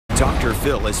Dr.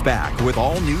 Phil is back with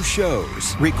all new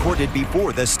shows recorded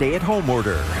before the stay-at-home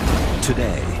order.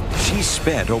 Today, she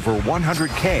spent over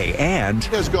 $100K and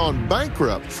has gone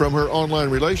bankrupt from her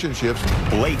online relationships.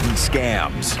 Blatant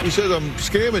scams. He says, I'm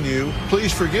scamming you.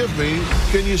 Please forgive me.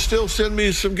 Can you still send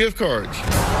me some gift cards?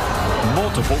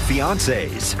 Multiple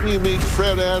fiancés. You meet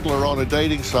Fred Adler on a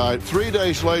dating site. 3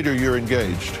 days later, you're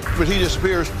engaged. But he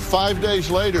disappears. 5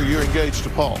 days later, you're engaged to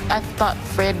Paul. I thought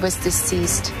Fred was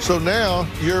deceased. So now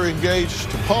you're engaged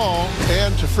to Paul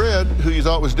and to Fred, who you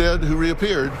thought was dead, who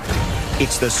reappeared.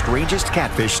 It's the strangest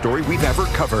catfish story we've ever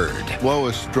covered.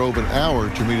 Lois drove an hour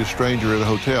to meet a stranger at a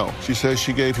hotel. She says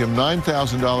she gave him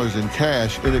 $9,000 in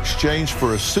cash in exchange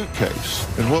for a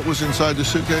suitcase. And what was inside the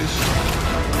suitcase?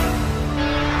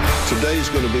 Today's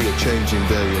going to be a changing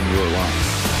day in your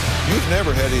life. You've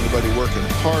never had anybody working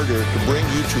harder to bring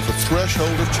you to the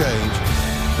threshold of change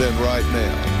than right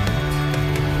now.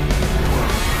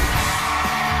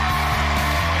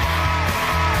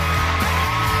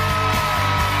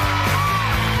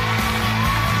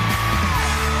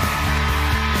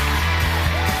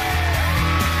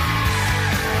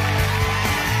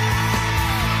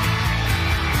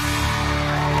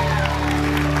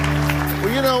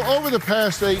 Over the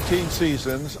past 18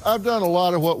 seasons, I've done a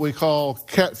lot of what we call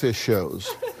catfish shows.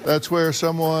 That's where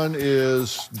someone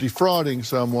is defrauding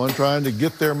someone, trying to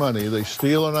get their money. They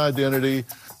steal an identity,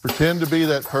 pretend to be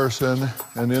that person,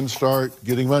 and then start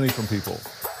getting money from people.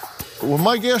 But when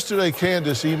my guest today,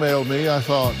 Candace, emailed me, I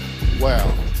thought,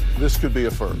 wow, this could be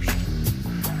a first.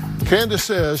 Candace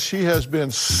says she has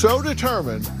been so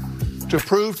determined to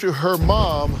prove to her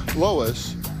mom,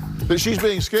 Lois, that she's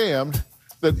being scammed,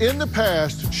 that in the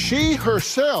past, she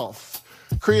herself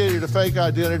created a fake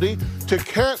identity to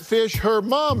catfish her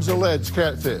mom's alleged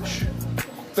catfish.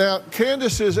 Now,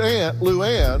 Candace's aunt,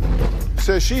 Luann,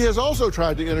 says she has also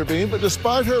tried to intervene, but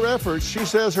despite her efforts, she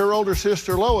says her older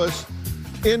sister, Lois,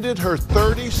 ended her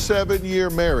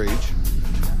 37-year marriage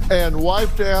and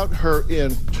wiped out her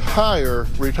entire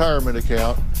retirement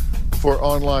account for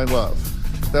online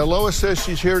love. Now, Lois says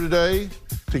she's here today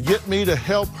to get me to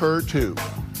help her, too,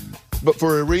 but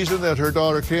for a reason that her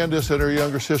daughter Candace and her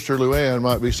younger sister Luann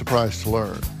might be surprised to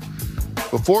learn.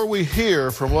 Before we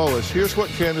hear from Lois, here's what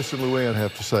Candace and Luann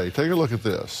have to say. Take a look at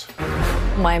this.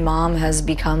 My mom has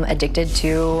become addicted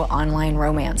to online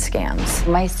romance scams.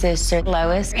 My sister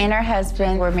Lois and her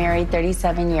husband were married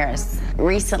 37 years.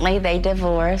 Recently, they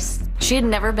divorced. She had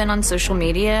never been on social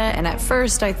media, and at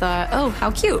first I thought, oh, how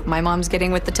cute, my mom's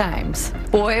getting with the times.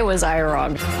 Boy, was I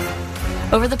wrong.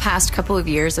 Over the past couple of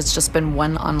years, it's just been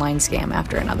one online scam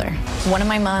after another. One of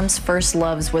my mom's first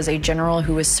loves was a general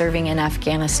who was serving in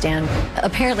Afghanistan.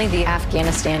 Apparently, the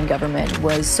Afghanistan government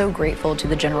was so grateful to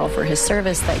the general for his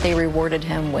service that they rewarded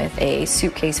him with a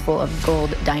suitcase full of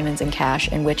gold, diamonds, and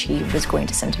cash in which he was going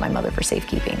to send to my mother for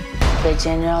safekeeping. The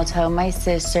general told my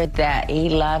sister that he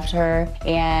loved her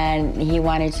and he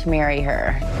wanted to marry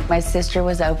her. My sister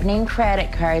was opening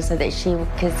credit cards so that she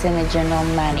could send the general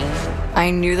money. I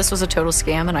knew this was a total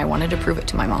scam and I wanted to prove it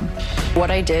to my mom. What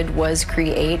I did was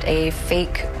create a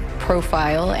fake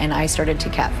profile and I started to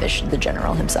catfish the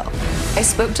general himself. I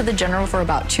spoke to the general for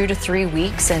about 2 to 3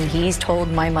 weeks and he's told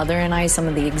my mother and I some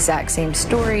of the exact same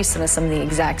stories, some of the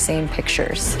exact same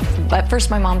pictures. At first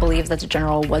my mom believed that the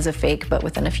general was a fake, but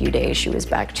within a few days she was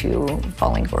back to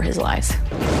falling for his lies.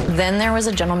 Then there was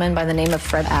a gentleman by the name of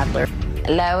Fred Adler.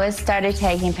 Lois started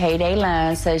taking payday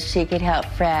loans so she could help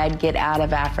Fred get out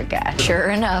of Africa.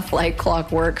 Sure enough, like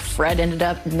clockwork, Fred ended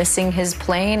up missing his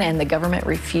plane and the government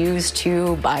refused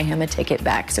to buy him a ticket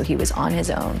back, so he was on his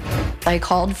own. I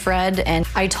called Fred and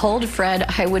I told Fred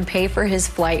I would pay for his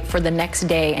flight for the next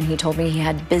day, and he told me he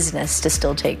had business to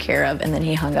still take care of, and then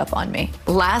he hung up on me.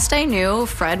 Last I knew,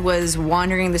 Fred was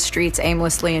wandering the streets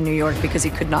aimlessly in New York because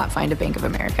he could not find a Bank of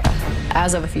America.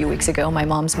 As of a few weeks ago, my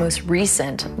mom's most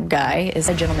recent guy is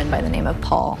a gentleman by the name of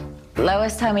Paul.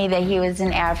 Lois told me that he was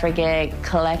in Africa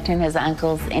collecting his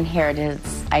uncle's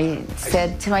inheritance. I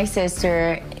said to my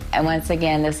sister, and once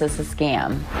again, this is a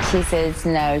scam. She says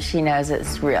no, she knows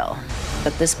it's real.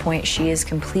 At this point, she is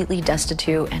completely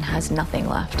destitute and has nothing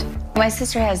left. My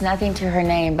sister has nothing to her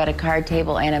name but a card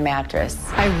table and a mattress.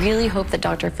 I really hope that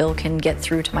Dr. Phil can get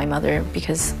through to my mother,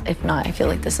 because if not, I feel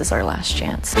like this is our last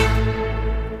chance.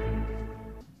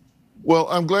 Well,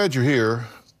 I'm glad you're here.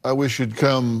 I wish you'd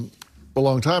come a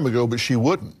long time ago, but she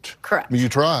wouldn't. Correct. I mean, you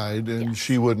tried, and yes.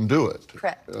 she wouldn't do it.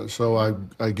 Correct. So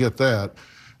I get that.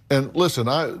 And listen,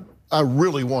 I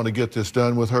really want to get this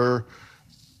done with her.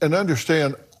 And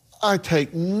understand, I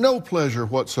take no pleasure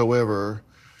whatsoever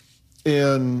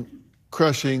in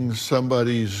crushing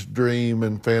somebody's dream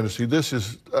and fantasy. This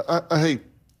is, I hate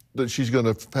that she's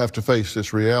going to have to face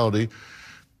this reality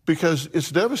because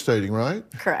it's devastating, right?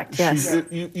 Correct, yes.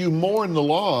 You mourn the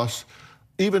loss,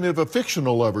 even if a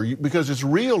fictional lover, because it's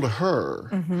real to her.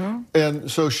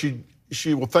 And so she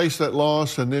will face that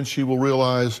loss, and then she will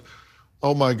realize,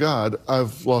 oh my God,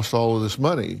 I've lost all of this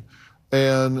money.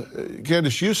 And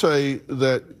Candace, you say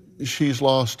that she's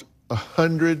lost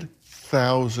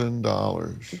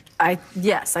 $100,000.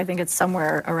 Yes, I think it's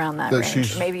somewhere around that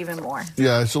range, maybe even more.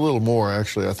 Yeah, it's a little more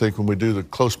actually, I think, when we do the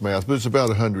close math, but it's about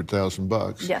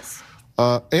 $100,000. Yes.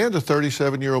 And a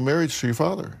 37-year-old marriage to your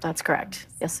father. That's correct.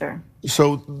 Yes, sir.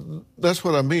 So that's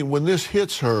what I mean. When this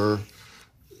hits her,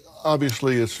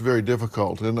 obviously it's very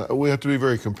difficult, and we have to be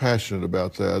very compassionate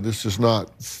about that. This is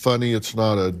not funny. It's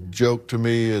not a joke to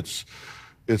me. It's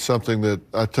something that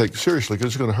I take seriously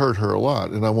because it's going to hurt her a lot,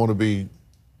 and I want to be.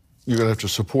 You're going to have to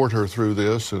support her through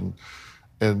this and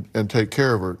take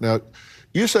care of her. Now,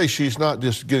 you say she's not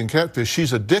just getting catfish;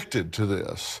 she's addicted to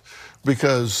this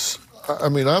because. I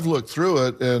mean, I've looked through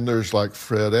it, and there's like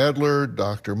Fred Adler,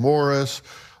 Dr. Morris,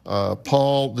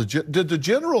 Paul. Did the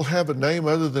general have a name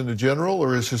other than the general,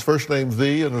 or is his first name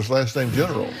The and his last name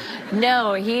General?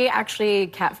 No, he actually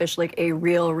catfished like a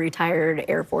real retired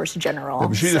Air Force general. Yeah,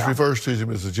 but she just refers to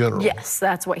him as the general. Yes,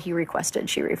 that's what he requested.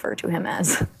 She referred to him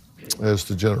as. As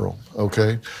the general,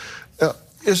 okay.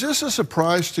 Is this a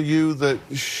surprise to you that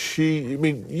I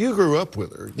mean, you grew up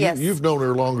with her. Yes. You've known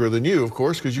her longer than you, of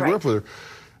course, because you grew up with her.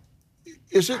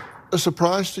 Is it a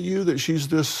surprise to you that she's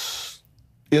this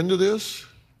into this?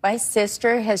 My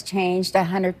sister has changed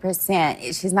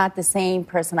 100%. She's not the same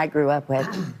person I grew up with.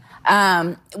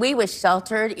 We were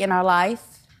sheltered in our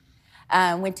life,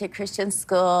 went to Christian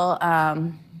school,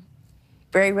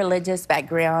 very religious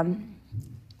background,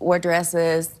 wore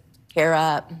dresses, hair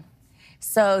up.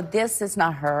 So this is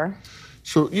not her.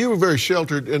 So you were very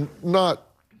sheltered and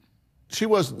she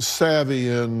wasn't savvy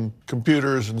in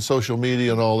computers and social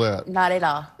media and all that. Not at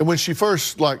all. And when she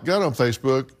first got on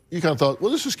Facebook, you kind of thought,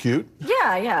 well, this is cute.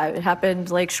 Yeah. It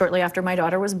happened like shortly after my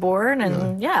daughter was born,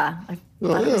 and I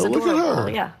thought it was adorable. Look at her.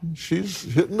 Yeah. She's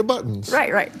hitting the buttons.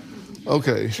 Right.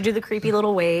 Okay. She do the creepy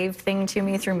little wave thing to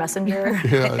me through Messenger.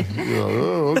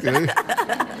 Oh, okay.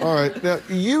 All right. Now,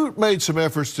 you made some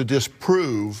efforts to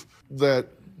disprove that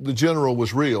the general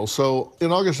was real. So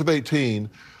in August of 18,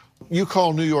 you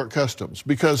called New York Customs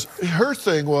because her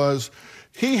thing was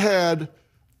he had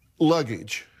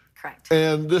luggage. Correct.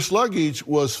 And this luggage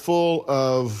was full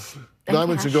of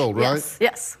diamonds and gold, right?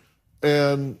 Yes.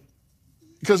 And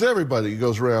because everybody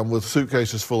goes around with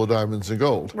suitcases full of diamonds and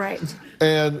gold. Right.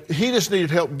 And he just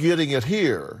needed help getting it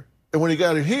here. And when he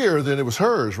got it here, then it was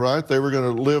hers, right? They were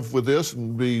going to live with this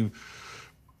and be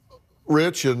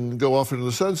rich and go off into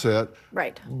the sunset.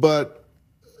 Right. But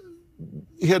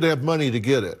he had to have money to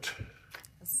get it.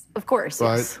 Of course,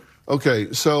 right? Yes.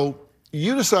 Okay, so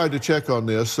you decide to check on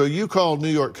this. So you call New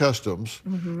York Customs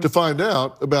to find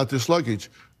out about this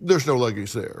luggage. There's no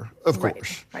luggage there, of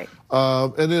course. Right.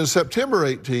 And then September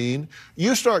 18,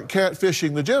 you start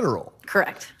catfishing the general.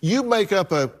 Correct. You make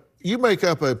up a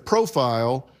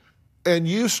profile, and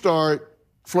you start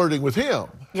flirting with him.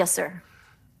 Yes, sir.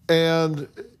 And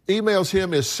emails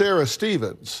him as Sarah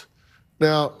Stevens.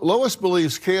 Now, Lois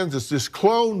believes Candace just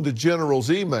cloned the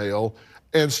general's email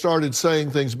and started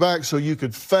saying things back so you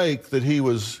could fake that he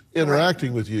was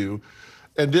interacting with you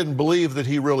and didn't believe that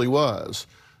he really was.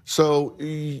 So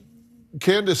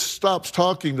Candace stops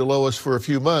talking to Lois for a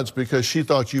few months because she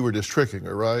thought you were just tricking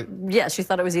her, right? Yeah, she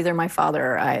thought it was either my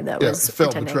father or I that was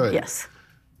felt pretending. Betrayed. Yes.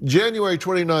 January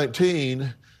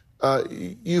 2019,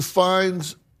 you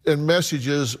find and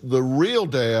messages the real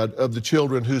dad of the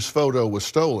children whose photo was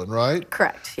stolen, right?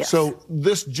 Correct, yes. So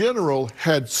this general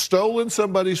had stolen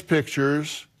somebody's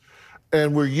pictures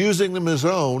and were using them as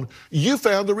his own. You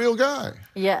found the real guy.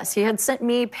 Yes, he had sent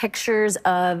me pictures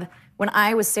of when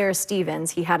I was Sarah Stevens,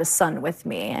 he had a son with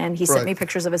me, and he sent me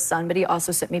pictures of his son, but he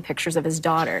also sent me pictures of his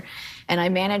daughter. And I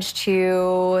managed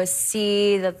to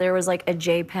see that there was like a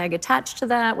JPEG attached to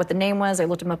that, what the name was. I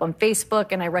looked him up on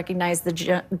Facebook, and I recognized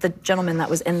the gentleman that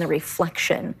was in the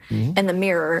reflection in the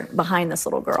mirror behind this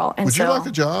little girl. And Would you like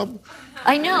a job?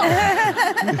 I know.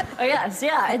 Oh, yes,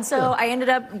 yeah. And so I ended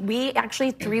up, we actually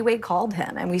three-way called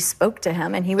him, and we spoke to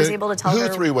him, and he was able to tell her.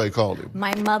 Who three-way called him?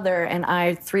 My mother and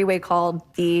I three-way called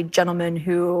the gentleman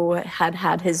who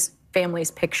had his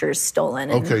family's pictures stolen.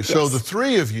 Okay, so the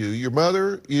three of you, your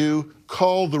mother, you,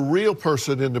 called the real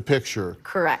person in the picture.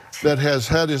 Correct. That has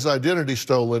had his identity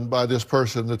stolen by this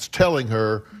person that's telling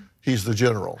her He's the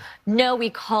general. No,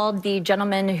 we called the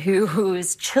gentleman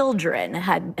whose children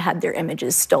had their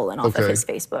images stolen off of his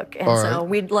Facebook. And so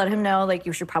we'd let him know, like,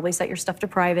 you should probably set your stuff to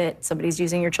private. Somebody's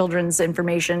using your children's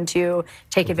information to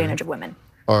take advantage of women.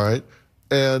 All right.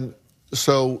 And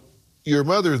so your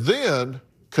mother then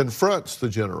confronts the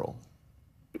general.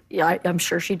 Yeah, I'm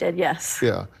sure she did, yes.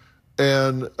 Yeah.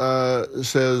 And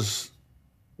says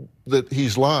that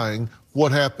he's lying.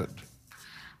 What happened?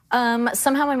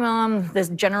 Somehow this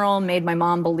general made my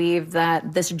mom believe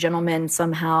that this gentleman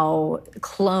somehow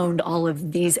cloned all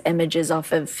of these images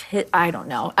off of his, I don't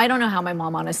know. I don't know how my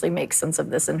mom honestly makes sense of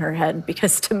this in her head,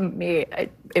 because to me,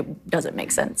 it doesn't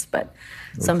make sense, but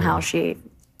somehow she,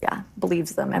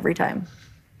 believes them every time.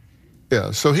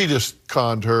 Yeah, so he just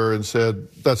conned her and said,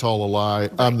 that's all a lie,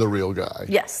 I'm the real guy.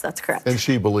 Yes, that's correct. And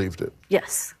she believed it.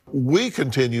 Yes. We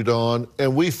continued on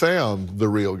and we found the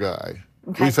real guy.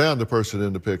 Okay. We found the person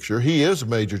in the picture. He is a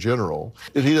major general.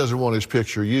 He doesn't want his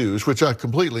picture used, which I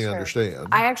completely understand.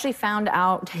 I actually found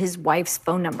out his wife's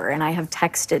phone number, and I have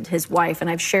texted his wife, and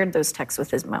I've shared those texts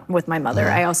with my mother.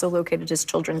 I also located his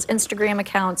children's Instagram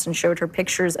accounts and showed her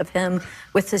pictures of him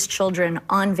with his children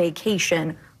on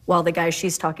vacation while the guy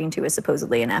she's talking to is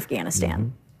supposedly in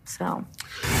Afghanistan. So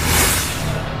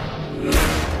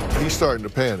he's starting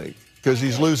to panic because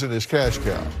he's losing his cash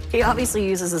cow. He obviously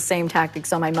uses the same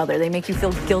tactics on my mother. They make you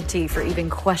feel guilty for even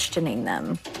questioning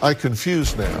them. I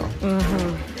confused now.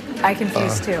 I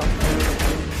confused too.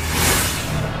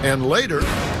 And later,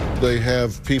 they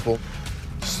have people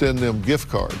send them gift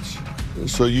cards.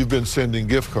 So you've been sending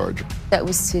gift cards. That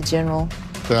was to General.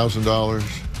 $1,000,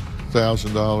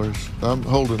 $1,000. I'm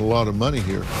holding a lot of money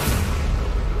here.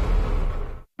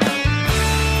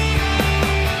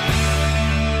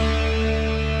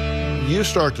 You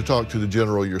start to talk to the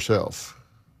general yourself,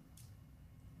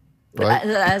 right?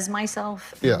 As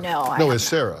myself? Yeah. No, as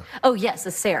Sarah. Oh, yes,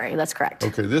 as Sarah, that's correct.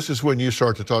 Okay, this is when you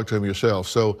start to talk to him yourself.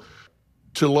 So,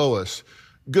 to Lois,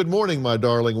 good morning, my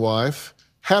darling wife.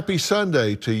 Happy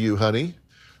Sunday to you, honey.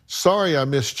 Sorry I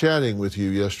missed chatting with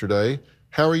you yesterday.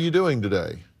 How are you doing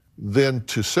today? Then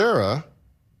to Sarah,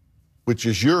 which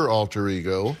is your alter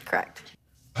ego. Correct.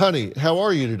 Honey, how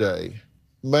are you today?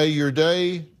 May your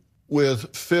day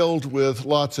filled with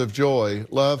lots of joy,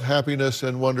 love, happiness,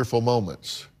 and wonderful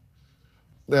moments.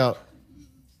 Now,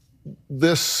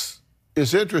 this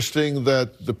is interesting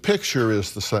that the picture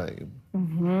is the same,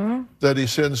 that he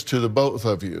sends to the both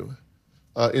of you.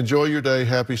 Enjoy your day,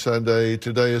 happy Sunday,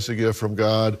 today is a gift from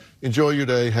God. Enjoy your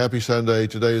day, happy Sunday,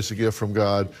 today is a gift from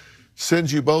God.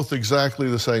 Sends you both exactly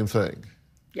the same thing.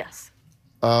 Yes.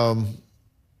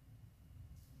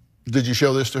 Did you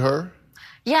show this to her?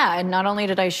 Yeah, and not only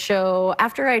did I show,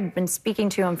 after I'd been speaking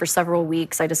to him for several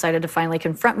weeks, I decided to finally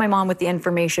confront my mom with the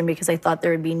information because I thought there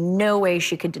would be no way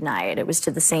she could deny it. It was to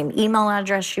the same email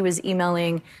address she was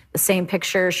emailing, the same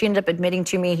picture. She ended up admitting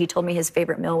to me, he told me his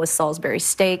favorite meal was Salisbury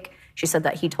steak. She said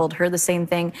that he told her the same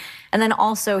thing. And then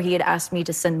also he had asked me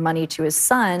to send money to his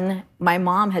son. My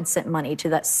mom had sent money to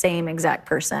that same exact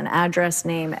person, address,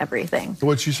 name, everything.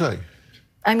 What'd she say?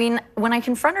 I mean, when I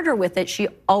confronted her with it, she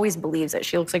always believes it.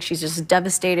 She looks like she's just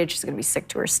devastated. She's gonna be sick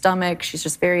to her stomach. She's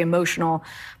just very emotional.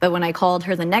 But when I called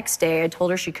her the next day, I told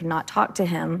her she could not talk to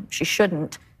him. She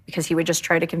shouldn't, because he would just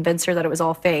try to convince her that it was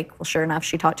all fake. Well, sure enough,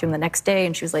 she talked to him the next day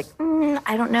and she was like,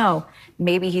 I don't know.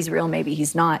 Maybe he's real, maybe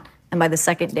he's not. And by the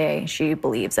second day, she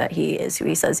believes that he is who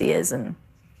he says he is. And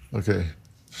okay,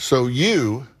 so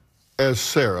you, as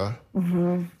Sarah,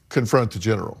 confront the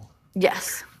general.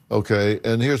 yes. Okay,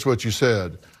 and here's what you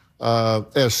said,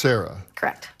 as Sarah.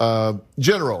 Correct.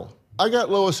 General, I got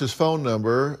Lois's phone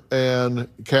number, and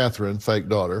Catherine, fake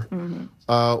daughter,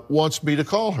 wants me to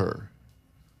call her.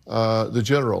 The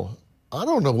general, I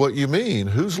don't know what you mean.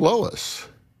 Who's Lois?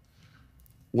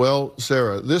 Well,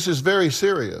 Sarah, this is very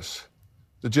serious.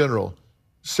 The general,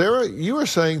 Sarah, you are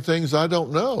saying things I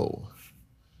don't know.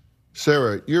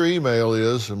 Sarah, your email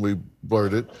is, and we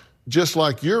blurred it, just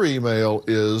like your email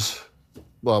is,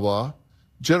 blah, blah.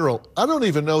 General, I don't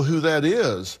even know who that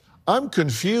is. I'm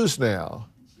confused now.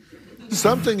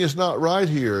 Something is not right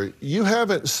here. You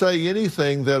haven't say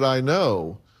anything that I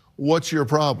know. What's your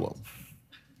problem?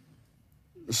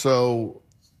 So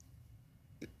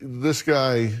this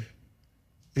guy,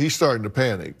 he's starting to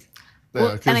panic.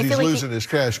 Yeah, because he's losing his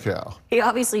cash cow. He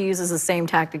obviously uses the same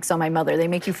tactics on my mother. They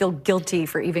make you feel guilty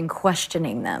for even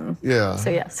questioning them. Yeah. So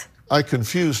yes. I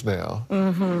confused now.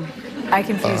 I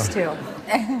confused too.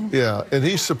 Yeah, and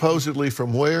he's supposedly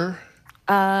from where?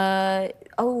 He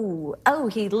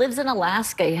lives in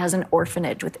Alaska. He has an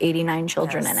orphanage with 89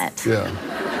 children in it. Yeah.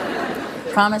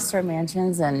 promised her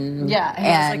mansions and... Yeah, he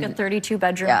has like a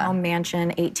 32-bedroom home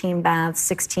mansion, 18 baths,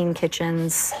 16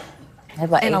 kitchens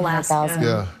in Alaska.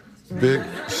 Yeah. Big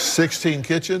 16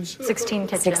 kitchens? 16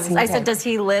 kitchens. I said, does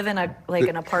he live in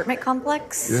an apartment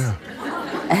complex?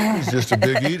 Yeah. He's just a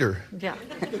big eater. Yeah.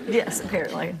 Yes,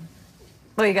 apparently.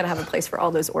 Well, you got to have a place for all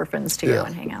those orphans to go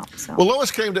and hang out. So. Well,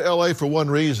 Lois came to L.A. for one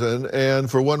reason, and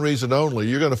for one reason only.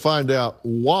 You're going to find out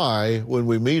why when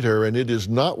we meet her, and it is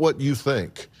not what you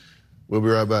think. We'll be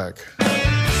right back.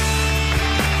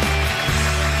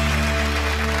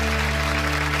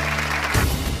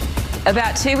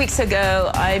 About 2 weeks ago,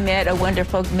 I met a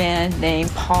wonderful man named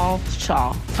Paul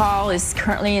Shaw. Paul is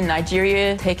currently in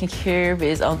Nigeria taking care of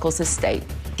his uncle's estate.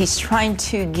 He's trying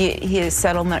to get his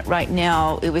settlement right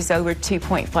now. It was over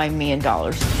 $2.5 million.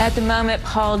 At the moment,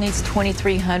 Paul needs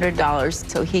 $2,300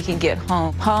 so he can get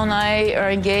home. Paul and I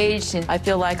are engaged, and I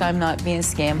feel like I'm not being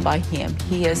scammed by him.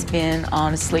 He has been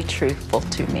honestly truthful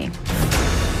to me.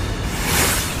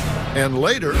 And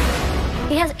later...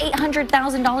 He has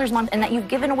 $800,000 a month and that you've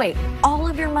given away all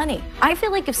of your money. I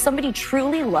feel like if somebody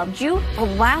truly loved you, the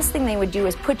last thing they would do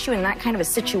is put you in that kind of a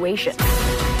situation.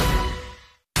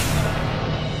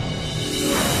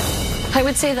 I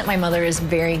would say that my mother is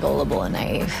very gullible and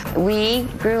naive. We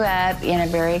grew up in a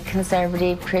very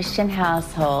conservative Christian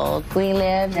household. We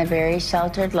lived a very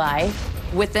sheltered life.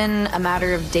 Within a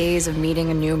matter of days of meeting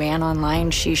a new man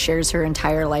online, she shares her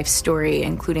entire life story,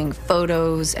 including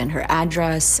photos and her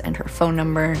address and her phone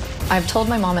number. I've told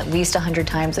my mom at least 100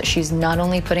 times that she's not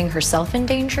only putting herself in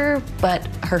danger, but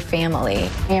her family.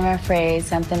 I'm afraid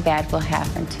something bad will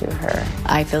happen to her.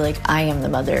 I feel like I am the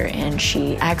mother, and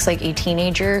she acts like a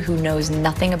teenager who knows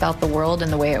nothing about the world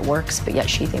and the way it works, but yet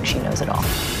she thinks she knows it all.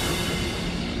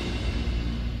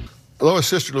 Lois'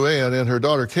 sister Luann and her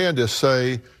daughter Candace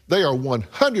say they are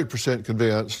 100%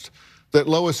 convinced that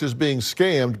Lois is being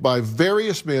scammed by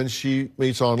various men she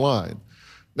meets online.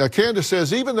 Now, Candace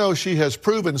says even though she has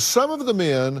proven some of the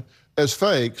men as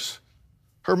fakes,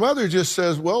 her mother just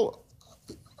says, well,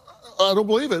 I don't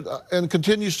believe it, and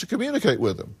continues to communicate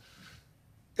with them.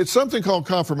 It's something called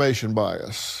confirmation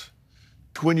bias.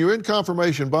 When you're in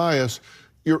confirmation bias,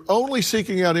 you're only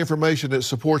seeking out information that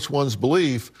supports one's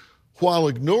belief while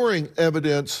ignoring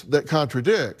evidence that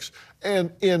contradicts.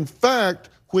 And in fact,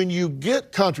 when you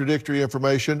get contradictory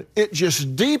information, it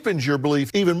just deepens your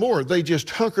belief even more. They just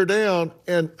hunker down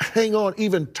and hang on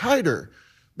even tighter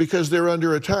because they're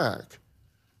under attack.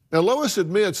 Now, Lois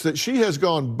admits that she has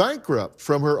gone bankrupt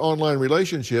from her online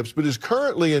relationships, but is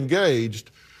currently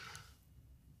engaged,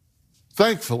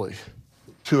 thankfully,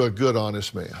 to a good,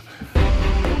 honest man.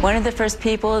 One of the first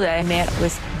people that I met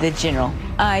was the general.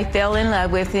 I fell in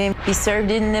love with him. He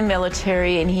served in the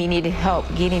military and he needed help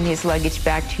getting his luggage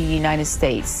back to the United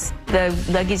States. The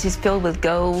luggage is filled with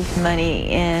gold, money,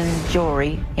 and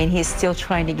jewelry, and he's still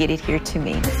trying to get it here to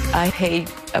me. I paid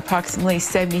approximately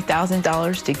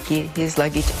 $70,000 to get his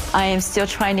luggage. I am still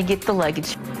trying to get the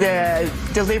luggage. The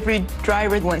delivery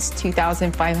driver wants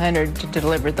 $2,500 to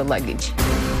deliver the luggage.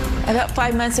 About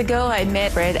 5 months ago, I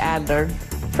met Fred Adler.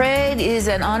 Fred is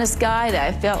an honest guy that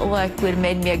I felt like would have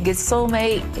made me a good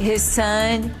soulmate. His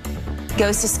son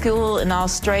goes to school in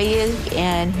Australia,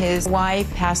 and his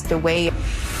wife passed away.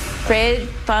 Fred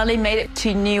finally made it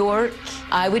to New York.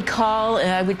 I would call and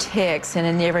I would text, and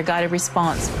I never got a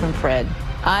response from Fred.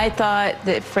 I thought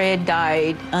that Fred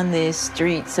died on the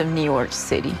streets of New York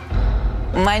City.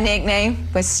 My nickname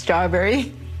was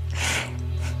Strawberry.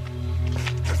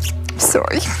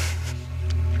 Sorry.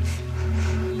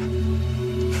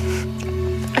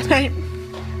 I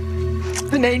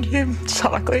named him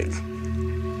Chocolate.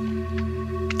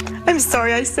 I'm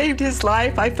sorry I saved his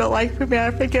life. I felt like from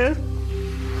Africa.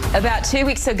 About 2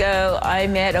 weeks ago, I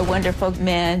met a wonderful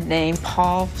man named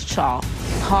Paul Shaw.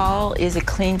 Paul is a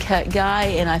clean-cut guy,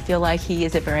 and I feel like he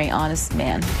is a very honest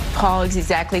man. Paul is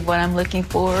exactly what I'm looking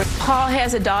for. Paul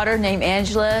has a daughter named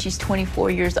Angela. She's 24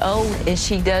 years old, and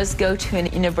she does go to a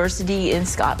university in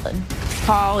Scotland.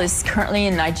 Paul is currently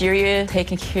in Nigeria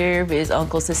taking care of his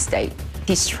uncle's estate.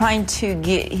 He's trying to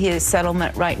get his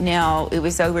settlement right now. It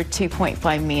was over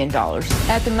 $2.5 million.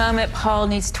 At the moment, Paul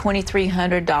needs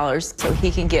 $2,300 so he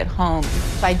can get home.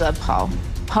 I love Paul.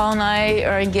 Paul and I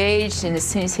are engaged, and as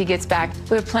soon as he gets back,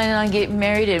 we're planning on getting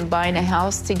married and buying a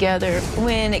house together.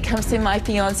 When it comes to my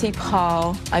fiancé,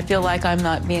 Paul, I feel like I'm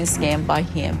not being scammed by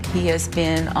him. He has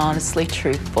been honestly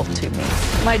truthful to me.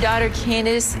 My daughter,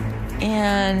 Candace,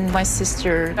 and my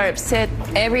sister are upset.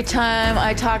 Every time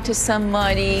I talk to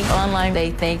somebody online,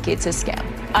 they think it's a scam.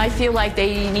 I feel like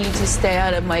they need to stay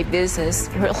out of my business,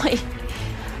 really.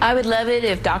 I would love it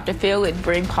if Dr. Phil would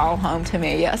bring Paul home to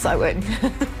me. Yes, I would.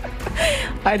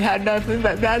 I'd had nothing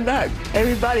but bad luck.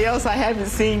 Everybody else I haven't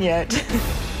seen yet.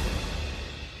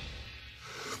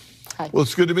 Well,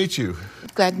 it's good to meet you.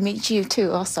 Glad to meet you,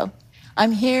 too, also.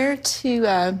 I'm here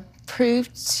to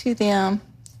prove to them,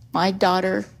 my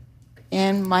daughter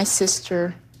and my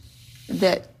sister,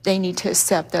 that they need to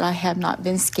accept that I have not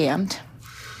been scammed.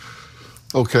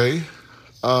 Okay.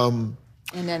 And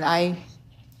that I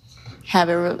have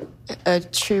a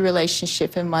true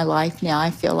relationship in my life now, I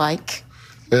feel like.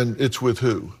 And it's with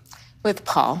who? With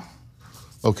Paul.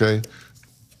 Okay.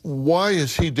 Why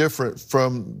is he different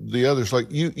from the others? Like,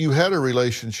 you had a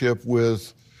relationship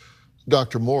with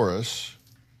Dr. Morris,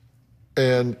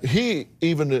 and he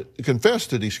even confessed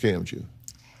that he scammed you.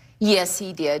 Yes,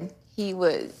 he did.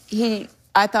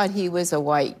 I thought he was a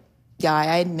white guy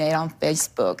I had met on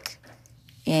Facebook,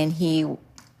 and he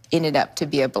ended up to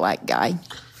be a black guy.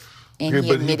 And Okay,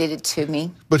 he admitted it to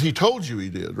me. But he told you he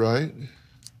did, right?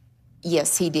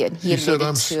 Yes, he did. He said,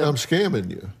 I'm scamming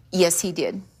you. Yes, he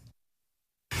did.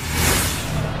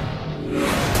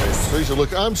 So he said,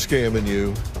 look, I'm scamming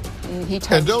you.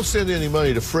 And don't send any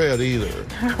money to Fred either,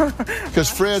 because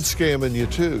Fred's scamming you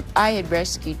too. I had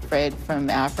rescued Fred from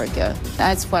Africa.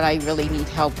 That's what I really need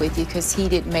help with, because he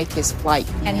didn't make his flight.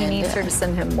 And he needs her to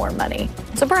send him more money.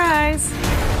 Surprise!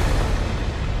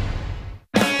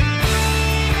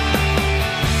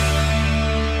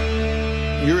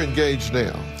 You're engaged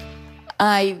now.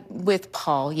 With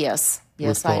Paul, yes.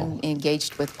 Yes, Paul. I'm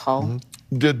engaged with Paul.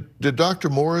 Mm-hmm. Did Dr.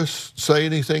 Morris say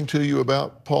anything to you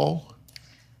about Paul?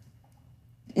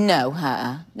 No,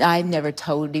 I never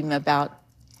told him about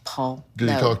Paul. Did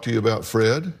he talk to you about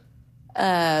Fred?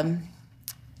 I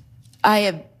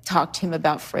have talked to him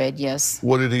about Fred, yes.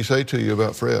 What did he say to you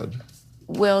about Fred?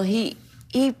 Well, he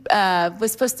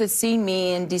was supposed to see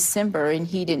me in December, and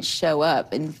he didn't show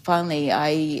up. And finally,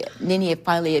 then he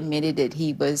finally admitted that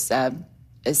he was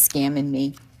scamming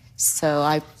me. So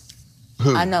I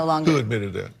no longer. Who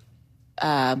admitted that?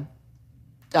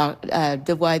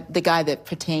 The guy that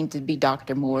pretended to be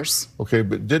Dr. Morse. Okay,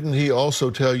 but didn't he also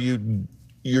tell you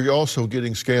you're also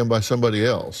getting scammed by somebody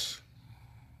else?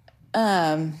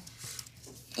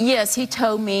 Yes, he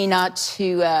told me not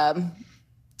to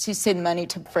send money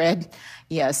to Fred.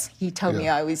 Yes, he told me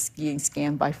I was getting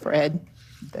scammed by Fred.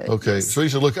 Okay, yes. So he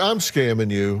said, look, I'm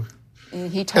scamming you.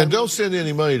 And don't send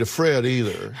any money to Fred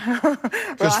either,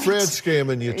 because Fred's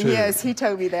scamming you too. Yes, he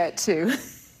told me that too.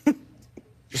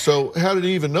 So how did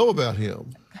he even know about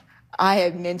him? I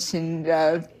had mentioned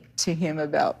to him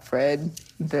about Fred,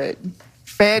 but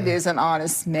Fred is an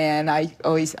honest man. I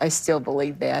still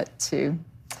believe that too.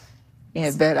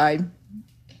 Yeah, but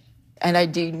I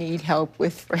do need help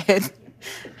with Fred.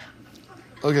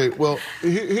 Okay, well,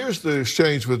 here's the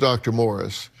exchange with Dr.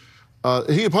 Morris.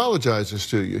 He apologizes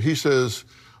to you. He says,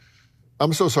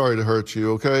 I'm so sorry to hurt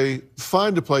you, okay?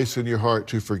 Find a place in your heart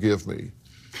to forgive me.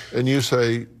 And you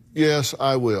say, yes,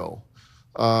 I will.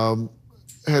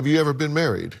 Have you ever been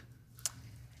married?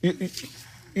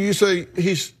 You say,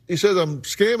 he says, I'm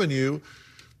scamming you.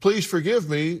 Please forgive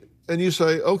me. And you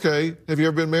say, okay, have you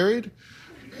ever been married?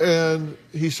 And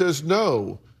he says,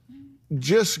 no,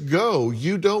 just go.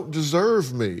 You don't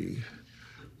deserve me.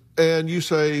 And you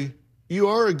say, you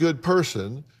are a good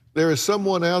person. There is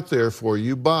someone out there for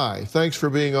you. Bye. Thanks for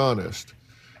being honest.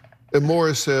 And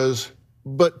Morris says,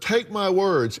 but take my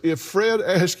words. If Fred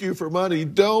asks you for money,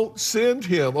 don't send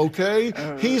him, okay?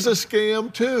 He's a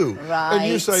scam too. Right.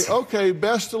 And you say, okay,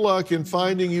 best of luck in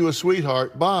finding you a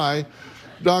sweetheart. Bye.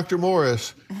 Dr.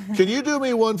 Morris, can you do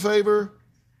me one favor?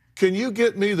 Can you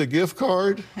get me the gift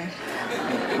card?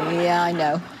 Yeah, I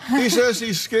know. He says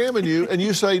he's scamming you, and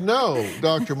you say, no,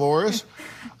 Dr. Morris.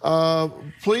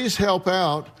 Please help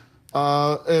out.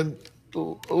 And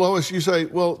Lois, you say,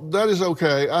 well, that is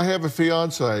okay. I have a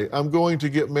fiance. I'm going to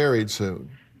get married soon.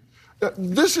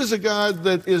 This is a guy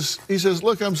that he says,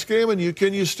 look, I'm scamming you.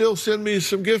 Can you still send me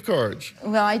some gift cards?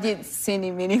 Well, I didn't send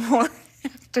him anymore.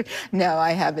 No,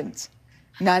 I haven't.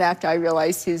 Not after I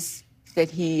realized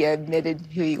that he admitted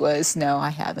who he was. No, I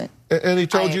haven't. And he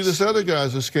told you this other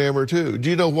guy's a scammer too. Do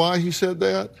you know why he said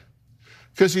that?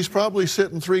 Because he's probably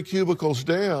sitting 3 cubicles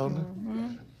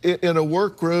down in a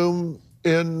workroom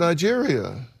in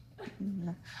Nigeria.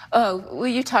 Oh, well,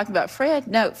 you're talking about Fred?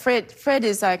 No, Fred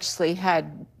is actually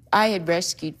I had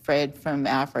rescued Fred from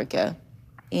Africa.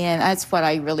 And that's what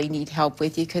I really need help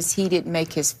with, because he didn't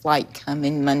make his flight come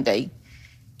in Monday.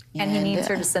 And he needs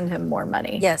her to send him more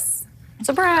money. Yes.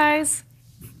 Surprise.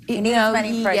 He needs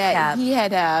money for a cab. He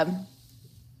had,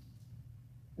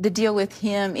 the deal with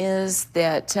him is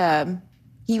that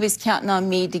he was counting on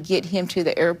me to get him to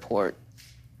the airport,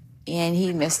 and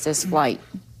he missed his flight.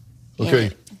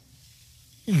 Okay.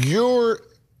 You're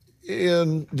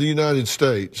in the United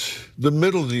States, the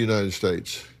middle of the United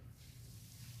States.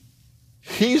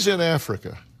 He's in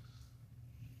Africa.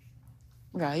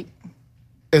 Right.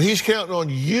 And he's counting on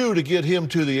you to get him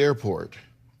to the airport.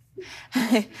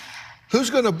 Who's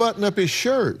going to button up his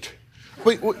shirt?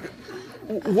 Wait,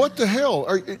 what the hell?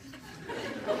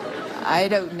 I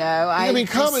don't know. I mean,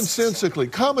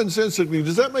 commonsensically,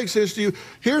 does that make sense to you?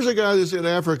 Here's a guy that's in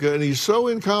Africa, and he's so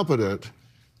incompetent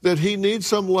that he needs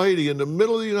some lady in the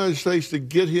middle of the United States to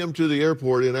get him to the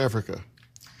airport in Africa.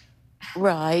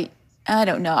 Right. I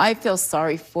don't know. I feel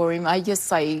sorry for him. I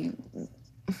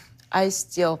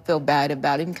still feel bad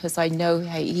about him because I know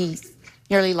he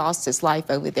nearly lost his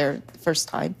life over there the first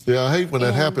time. Yeah, I hate when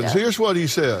that happens. Here's what he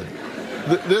said.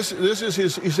 This is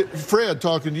he said, Fred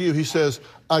talking to you, he says,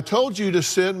 I told you to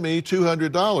send me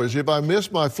 $200. If I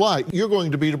miss my flight, you're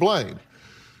going to be to blame.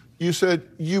 You said,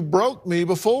 you broke me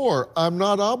before. I'm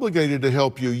not obligated to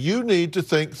help you. You need to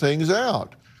think things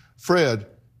out. Fred,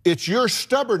 it's your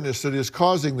stubbornness that is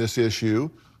causing this issue.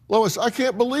 Lois, I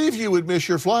can't believe you would miss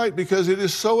your flight because it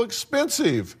is so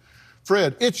expensive.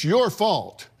 Fred, it's your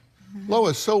fault.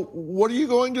 Lois, so what are you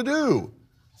going to do?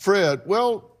 Fred,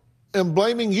 well, I'm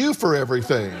blaming you for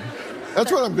everything.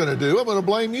 That's what I'm going to do. I'm going to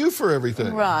blame you for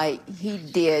everything. Right, he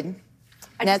did.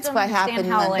 I That's what happened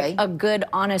how, Monday. Like, a good,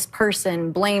 honest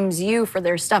person blames you for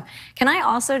their stuff. Can I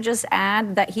also just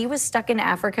add that he was stuck in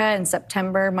Africa in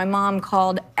September? My mom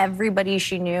called everybody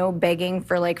she knew begging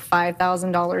for like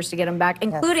 $5,000 to get him back,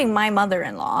 including my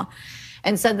mother-in-law,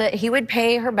 and said that he would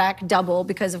pay her back double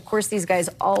because, of course, these guys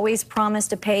always promise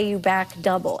to pay you back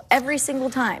double every single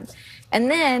time.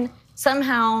 And then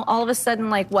somehow, all of a sudden,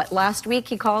 like what, last week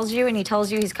he calls you and he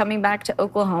tells you he's coming back to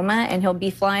Oklahoma and he'll be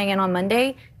flying in on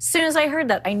Monday. As soon as I heard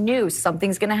that, I knew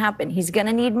something's gonna happen. He's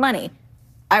gonna need money.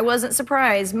 I wasn't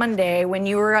surprised Monday when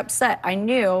you were upset. I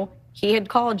knew he had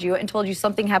called you and told you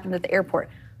something happened at the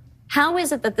airport. How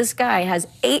is it that this guy has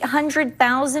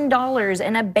 $800,000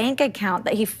 in a bank account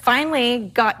that he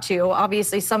finally got to,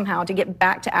 obviously somehow, to get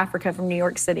back to Africa from New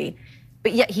York City?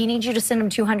 But yet he needs you to send him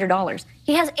 $200.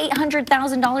 He has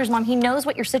 $800,000, Mom. He knows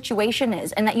what your situation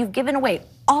is and that you've given away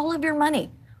all of your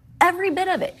money, every bit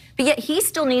of it. But yet he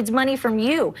still needs money from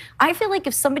you. I feel like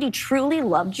if somebody truly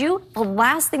loved you, the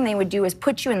last thing they would do is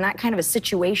put you in that kind of a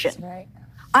situation. That's right.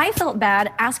 I felt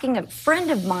bad asking a friend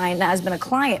of mine that has been a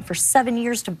client for 7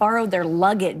 years to borrow their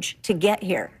luggage to get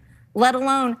here, let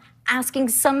alone asking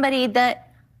somebody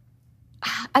that,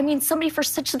 I mean, somebody for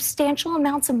such substantial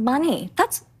amounts of money.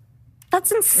 That's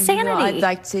insanity. No, I'd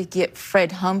like to get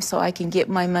Fred home so I can get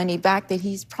my money back that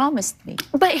he's promised me.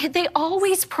 But they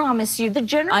always promise you. The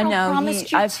general promised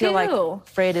you too. I feel like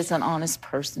Fred is an honest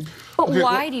person. But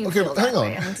why do you feel that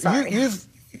way? I'm sorry.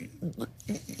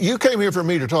 You came here for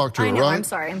me to talk to her, I know, right? I'm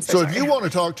sorry. I'm so sorry. sorry. If you want to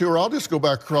talk to her, I'll just go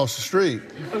back across the street.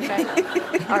 Okay.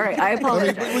 All right. I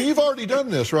apologize. Well, you've already done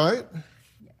this, right?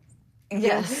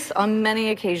 Yes, on many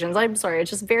occasions. I'm sorry, it's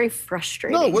just very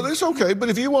frustrating. No, well, it's okay, but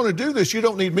if you want to do this, you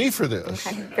don't need me for this.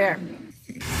 Okay, fair.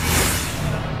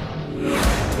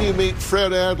 You meet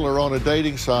Fred Adler on a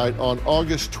dating site on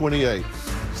August 28th.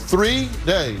 3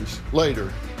 days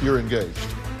later, you're engaged.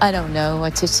 I don't know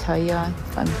what to tell you. I'm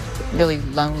really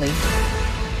lonely.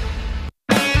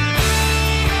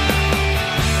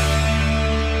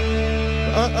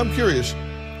 I'm curious.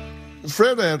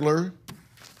 Fred Adler,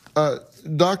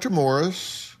 Dr.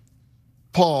 Morris,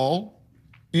 Paul,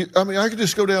 I mean, I could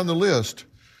just go down the list.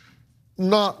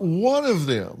 Not one of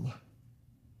them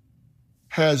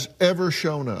has ever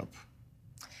shown up.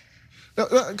 Now,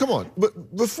 come on,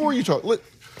 but before you talk,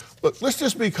 let's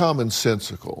just be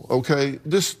commonsensical, okay?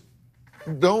 Just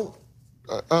don't,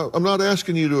 I'm not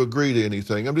asking you to agree to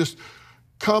anything. I'm just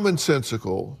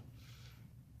commonsensical.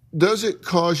 Does it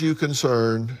cause you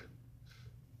concern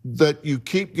that you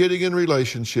keep getting in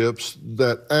relationships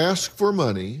that ask for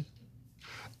money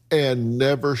and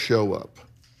never show up?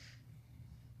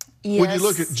 Yes. When you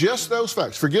look at just those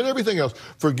facts, forget everything else.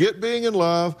 Forget being in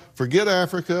love, forget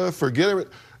Africa, forget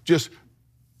everything. Just,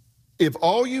 if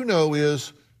all you know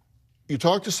is you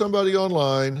talk to somebody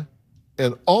online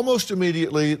and almost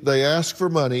immediately they ask for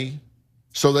money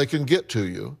so they can get to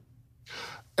you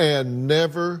and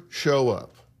never show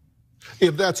up.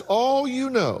 If that's all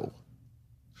you know,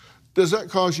 does that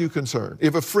cause you concern?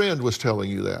 If a friend was telling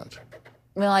you that?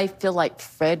 Well, I feel like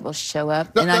Fred will show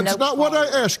up. No, and that's not what I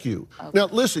ask you. Okay. Now,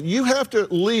 listen, you have to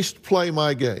at least play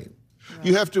my game. Right.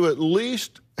 You have to at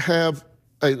least you have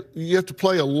to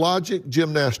play a logic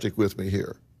gymnastic with me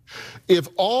here. If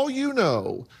all you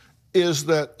know is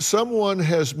that someone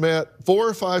has met 4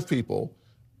 or 5 people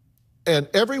and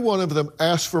every one of them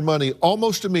asks for money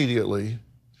almost immediately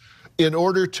in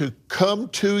order to come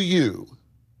to you,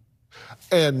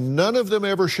 and none of them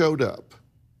ever showed up,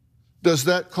 does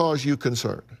that cause you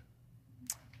concern?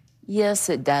 Yes,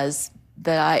 it does.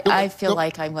 But I feel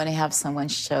like I'm going to have someone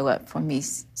show up for me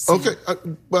soon. Okay,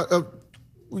 but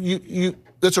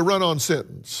that's a run-on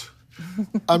sentence.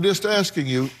 I'm just asking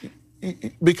you,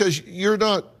 because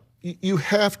you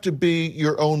have to be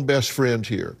your own best friend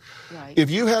here. Right.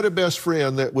 If you had a best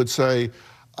friend that would say,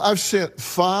 I've sent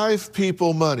 5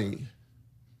 people money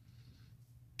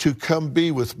to come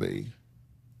be with me.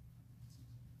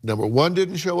 Number 1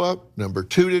 didn't show up, number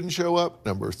 2 didn't show up,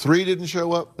 number 3 didn't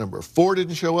show up, number 4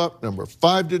 didn't show up, number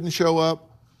 5 didn't show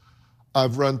up.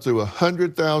 I've run through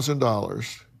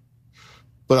 $100,000,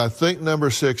 but I think number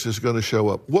 6 is going to show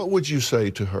up. What would you say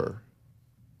to her?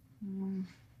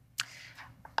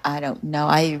 I don't know.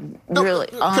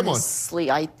 Honestly,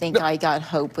 I think I got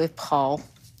hope with Paul.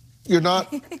 You're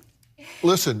not,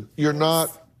 listen, you're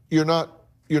not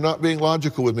being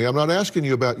logical with me. I'm not asking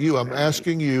you about you. I'm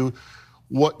asking you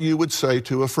what you would say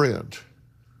to a friend.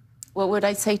 What would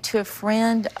I say to a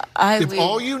friend? If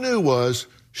all you knew was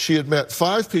she had met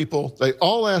 5 people, they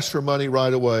all asked for money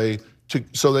right away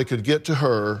so they could get to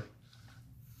her,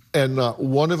 and not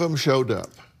one of them showed up.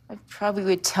 I probably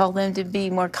would tell them to be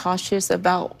more cautious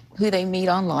about who they meet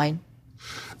online.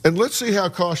 And let's see how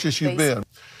cautious you've been.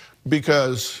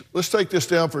 Because let's take this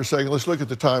down for a second. Let's look at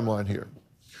the timeline here.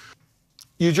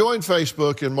 You joined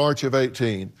Facebook in March of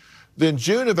 18. Then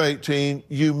June of 18,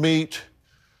 you meet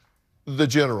the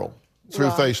general through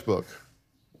Facebook.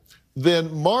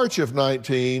 Then March of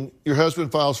 19, your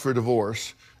husband files for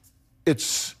divorce.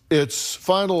 It's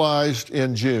finalized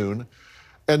in June.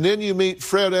 And then you meet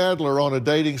Fred Adler on a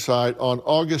dating site on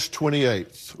August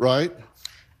 28th, right?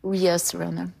 Yes,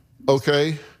 Rona.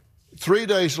 Okay. 3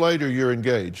 days later, you're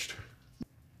engaged.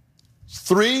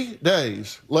 3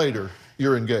 days later,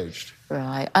 you're engaged.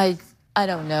 Right. I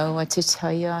don't know what to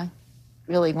tell you. I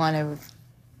really want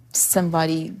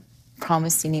somebody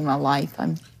promising me my life.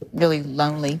 I'm really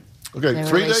lonely. Okay,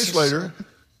 3 days later,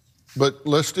 but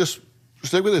let's just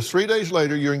stay with this. 3 days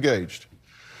later, you're engaged.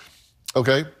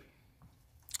 Okay?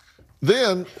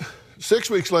 Then, 6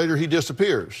 weeks later, he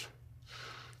disappears.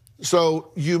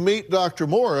 So you meet Dr.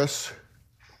 Morris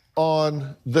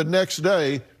on the next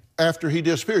day after he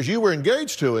disappears. You were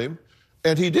engaged to him,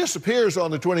 and he disappears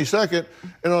on the 22nd,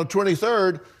 and on the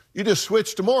 23rd, you just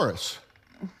switch to Morris.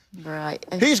 Right.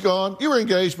 He's gone, you were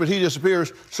engaged, but he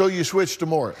disappears, so you switch to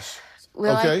Morris.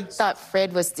 Well, okay? I thought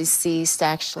Fred was deceased,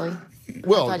 actually.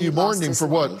 Well, you mourned him for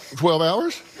what, 12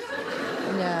 hours?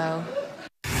 No.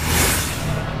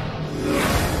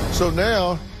 So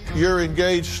now you're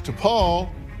engaged to Paul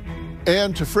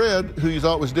and to Fred, who you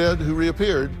thought was dead, who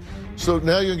reappeared. So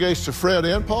now you're engaged to Fred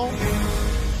and Paul?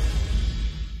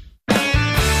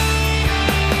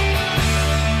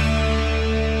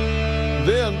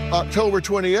 Then, October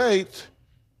 28th,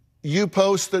 you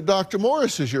post that Dr.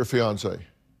 Morris is your fiance.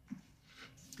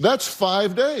 That's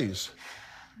 5 days.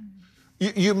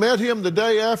 You met him the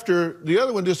day after the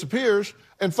other one disappears,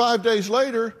 and 5 days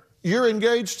later, you're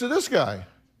engaged to this guy.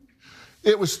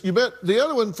 You met the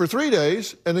other one for 3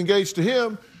 days and engaged to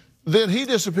him, then he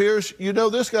disappears, you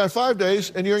know this guy 5 days,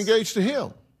 and you're engaged to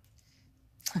him.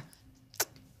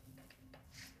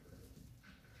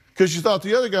 Because you thought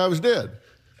the other guy was dead.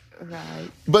 Right.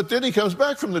 But then he comes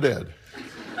back from the dead.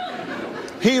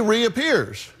 He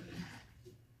reappears.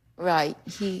 Right.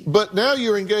 But now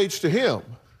you're engaged to him.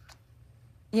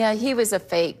 Yeah, he was a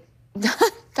fake.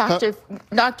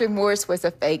 Dr. Morris was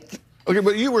a fake. Okay,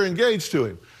 but you were engaged to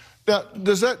him. Now,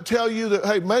 does that tell you that,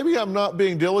 hey, maybe I'm not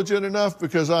being diligent enough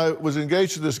because I was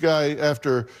engaged to this guy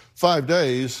after 5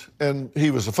 days and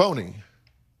he was a phony?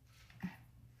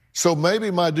 So maybe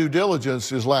my due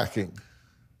diligence is lacking.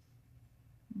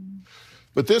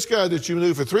 But this guy that you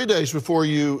knew for 3 days before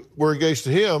you were engaged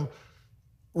to him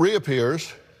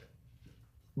reappears,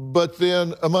 but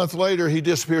then a month later he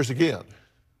disappears again.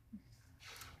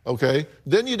 Okay?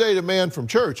 Then you date a man from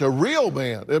church, a real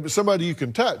man, somebody you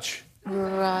can touch.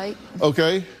 Right.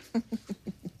 Okay?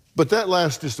 But that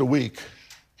lasts just a week.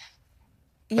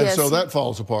 Yes. And so that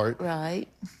falls apart. Right.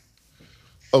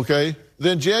 Okay?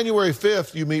 Then January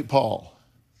 5th, you meet Paul.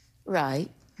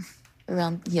 Right.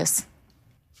 Yes.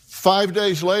 5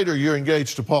 days later, you're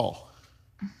engaged to Paul.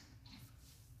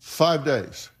 5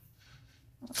 days.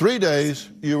 3 days,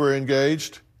 you were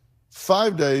engaged.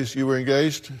 5 days, you were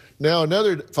engaged. Now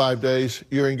another 5 days,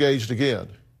 you're engaged again.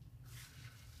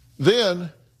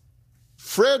 Then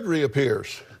Fred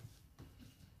reappears.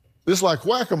 This is like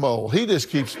whack-a-mole. He just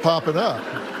keeps popping up.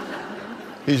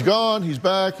 He's gone, he's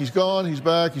back, he's gone, he's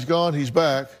back, he's gone, he's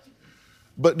back.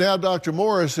 But now Dr.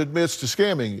 Morris admits to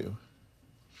scamming you.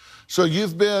 So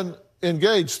you've been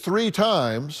engaged 3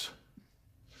 times.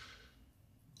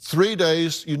 3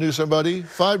 days you knew somebody,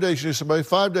 5 days you knew somebody,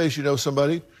 5 days you know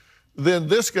somebody. Then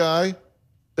this guy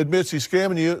admits he's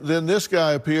scamming you. Then this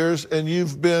guy appears and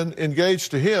you've been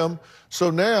engaged to him. So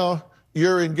now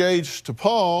you're engaged to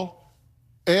Paul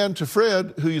and to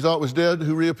Fred, who you thought was dead,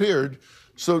 who reappeared.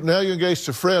 So now you're engaged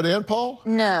to Fred and Paul?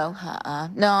 No,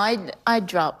 no, I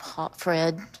dropped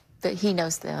Fred, but he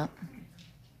knows that.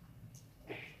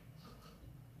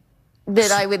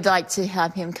 But I would like to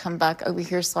have him come back over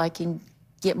here so I can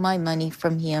get my money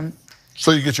from him.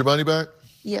 So you get your money back?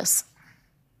 Yes.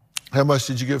 How much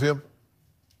did you give him?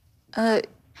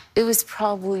 It was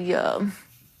probably, I'm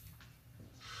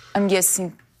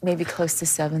guessing maybe close to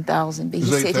 $7,000, but he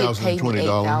said he paid me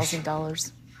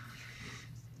 $8,000.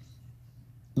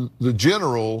 The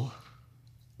general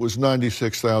was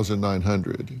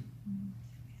 $96,900.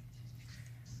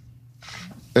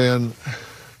 And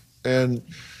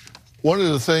one of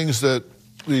the things that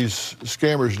these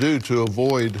scammers do to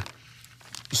avoid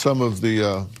some of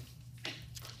the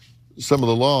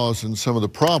laws and some of the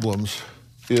problems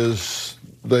is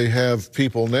they have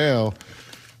people now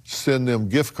send them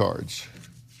gift cards.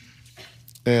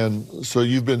 And so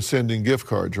you've been sending gift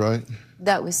cards, right?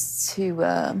 That was to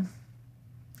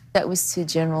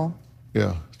general.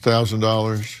 Yeah,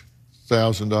 $1,000,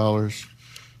 $1,000,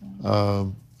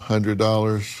 $100,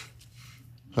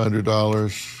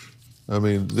 $100. I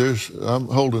mean, I'm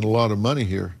holding a lot of money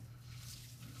here.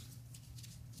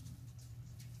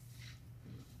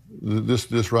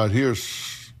 This right here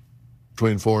is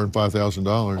between $4,000 and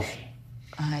 $5,000.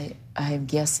 I'm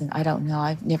guessing. I don't know.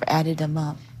 I've never added them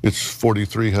up. It's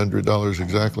 $4,300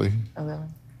 exactly. Oh, really?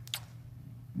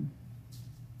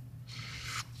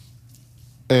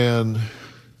 And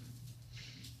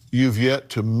you've yet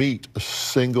to meet a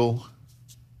single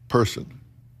person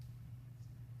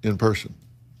in person.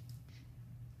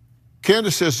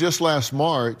 Candace says just last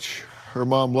March, her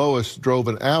mom Lois drove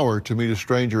an hour to meet a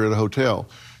stranger at a hotel.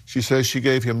 She says she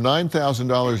gave him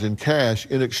 $9,000 in cash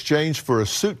in exchange for a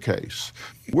suitcase.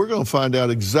 We're going to find out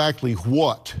exactly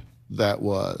what that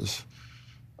was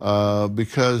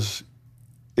because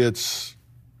it's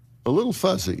a little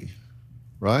fuzzy,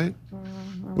 right?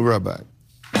 Mm-hmm. We'll be right back.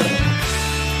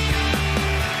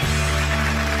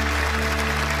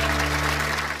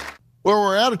 Well,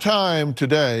 we're out of time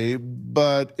today,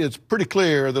 but it's pretty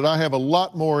clear that I have a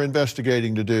lot more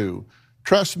investigating to do.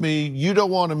 Trust me, you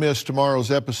don't want to miss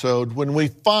tomorrow's episode when we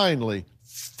finally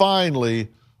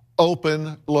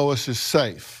open Lois's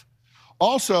safe.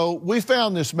 Also, we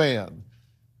found this man,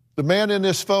 the man in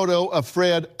this photo of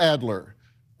Fred Adler.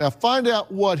 Now find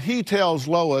out what he tells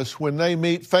Lois when they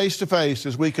meet face to face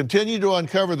as we continue to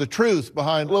uncover the truth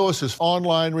behind Lois's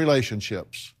online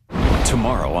relationships.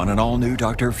 Tomorrow on an all-new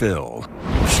Dr. Phil,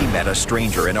 she met a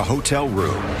stranger in a hotel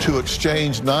room to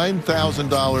exchange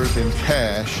 $9,000 in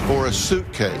cash for a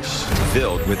suitcase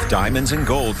filled with diamonds and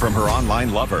gold from her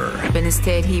online lover. But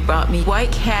instead, he brought me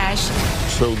white cash.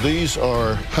 So these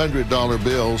are $100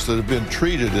 bills that have been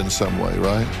treated in some way,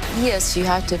 right? Yes, you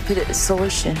have to put a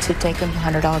solution to take them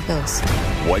 $100 bills.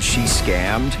 Was she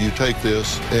scammed? You take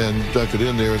this and dunk it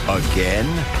in there. Again?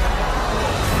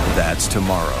 That's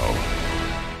tomorrow.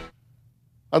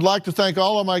 I'd like to thank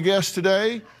all of my guests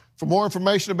today. For more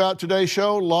information about today's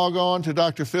show, log on to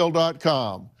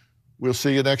drphil.com. We'll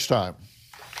see you next time.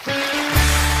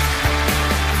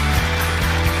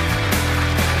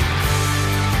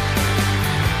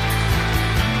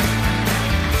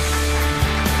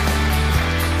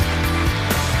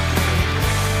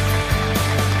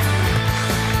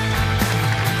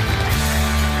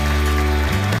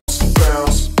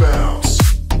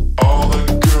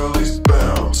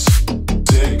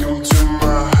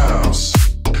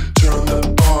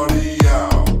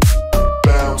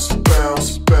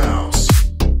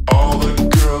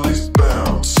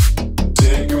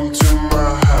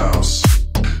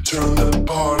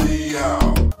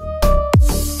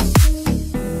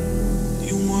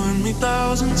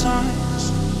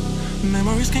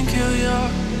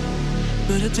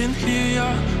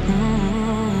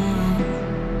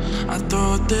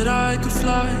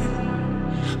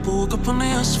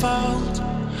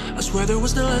 Weather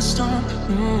was the last time.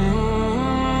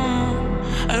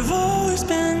 I've always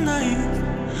been naive.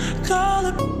 Call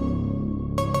it.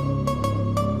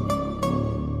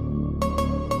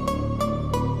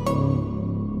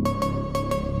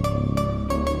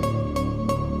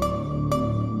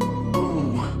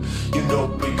 Ooh, you know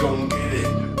we gon' get it.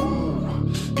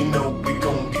 Ooh, you know we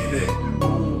gon' get it.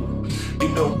 Ooh, you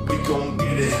know we gon'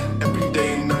 get it. Every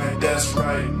day and night, that's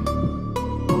right.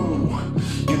 Ooh,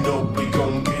 you know.